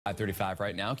5:35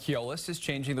 right now. Keolis is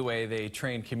changing the way they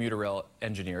train commuter rail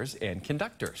engineers and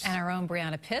conductors. And our own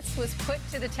Breana Pitts was put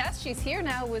to the test. She's here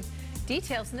now with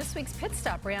details in this week's Pit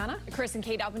Stop. Breana? Chris and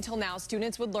Kate, up until now,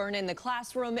 students would learn in the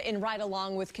classroom and ride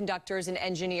along with conductors and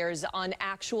engineers on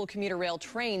actual commuter rail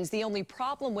trains. The only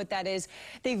problem with that is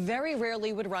they very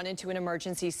rarely would run into an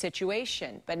emergency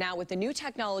situation. But now with the new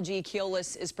technology,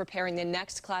 Keolis is preparing the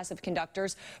next class of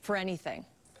conductors for anything.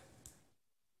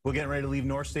 We're getting ready to leave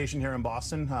North Station here in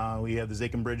Boston. We have the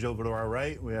Zachem Bridge over to our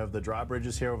right. We have the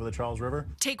drawbridges here over the Charles River.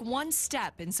 Take one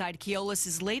step inside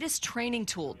Keolis' latest training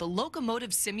tool, the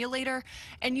Locomotive simulator,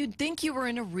 and you'd think you were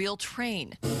in a real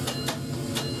train.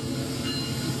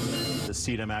 The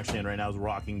seat I'm actually in right now is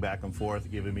rocking back and forth,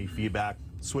 giving me feedback.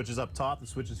 Switches up top, the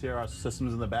switches here, our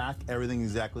systems in the back, everything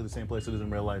exactly the same place it is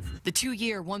in real life. The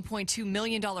two-year, $1.2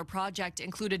 million project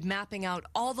included mapping out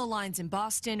all the lines in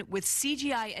Boston with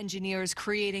CGI engineers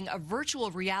creating a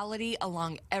virtual reality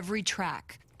along every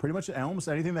track. Pretty much almost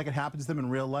anything that can happen to them in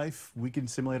real life, we can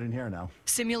simulate in here now.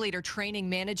 Simulator training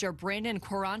manager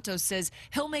Breana says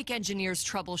he'll make engineers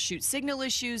troubleshoot signal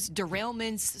issues,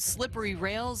 derailments, slippery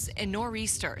rails, and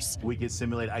nor'easters. We could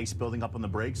simulate ice building up on the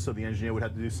brakes, so the engineer would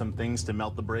have to do some things to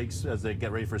melt the brakes as they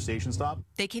get ready for a station stop.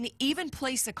 They can even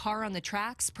place a car on the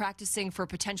tracks, practicing for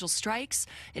potential strikes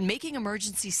and making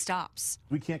emergency stops.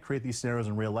 We can't create these scenarios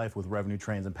in real life with revenue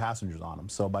trains and passengers on them.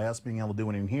 So by us being able to do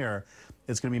it in here,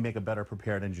 it's going to make a better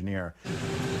prepared engineer.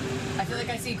 I feel like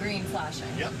I see green flashing.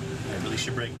 Yep, I really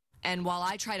should brake. And while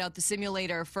I tried out the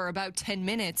simulator for about 10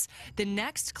 minutes, the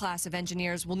next class of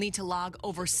engineers will need to log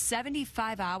over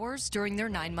 75 hours during their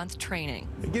 9-month training.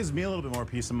 It gives me a little bit more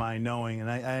peace of mind knowing,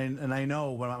 and I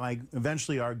know when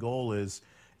eventually our goal is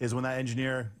when that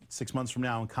engineer 6 months from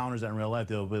now encounters that in real life,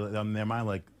 they'll be in their mind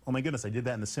like, oh my goodness, I did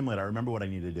that in the simulator. I remember what I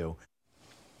need to do.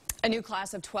 A new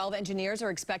class of 12 engineers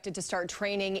are expected to start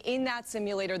training in that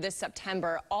simulator this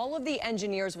September. All of the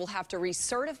engineers will have to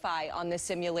recertify on this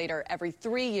simulator every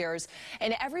 3 years,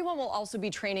 and everyone will also be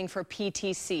training for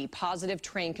PTC, Positive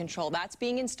Train Control. That's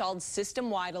being installed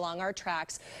system-wide along our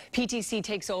tracks. PTC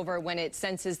takes over when it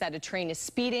senses that a train is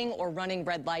speeding or running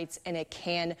red lights, and it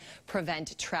can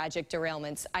prevent tragic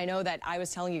derailments. I know that I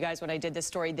was telling you guys when I did this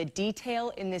story, the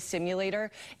detail in this simulator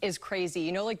is crazy.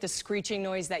 You know, like the screeching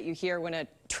noise that you hear when a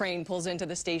train pulls into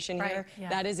the station here? Yeah.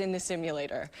 That is in the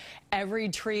simulator. Every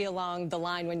tree along the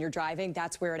line when you're driving,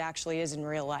 that's where it actually is in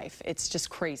real life. It's just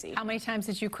crazy. How many times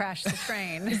did you crash the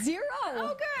train? Zero.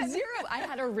 Oh, good. Zero. I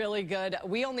had a really good,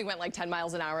 we only went like 10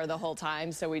 miles an hour the whole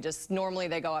time, so we just, normally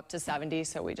they go up to 70,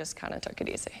 so we just kind of took it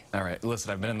easy. All right,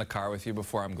 listen, I've been in the car with you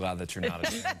before. I'm glad that you're not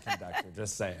a train conductor.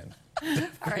 Just saying.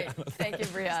 Great. Thank you,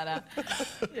 Breana.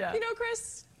 Yeah. You know,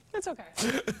 Chris, it's okay.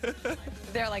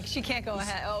 They're like, she can't go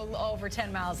ahead over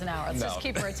 10 miles an hour. Let's just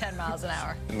keep her at 10 miles an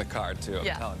hour. In the car, too, I'm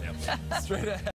telling you. Straight ahead.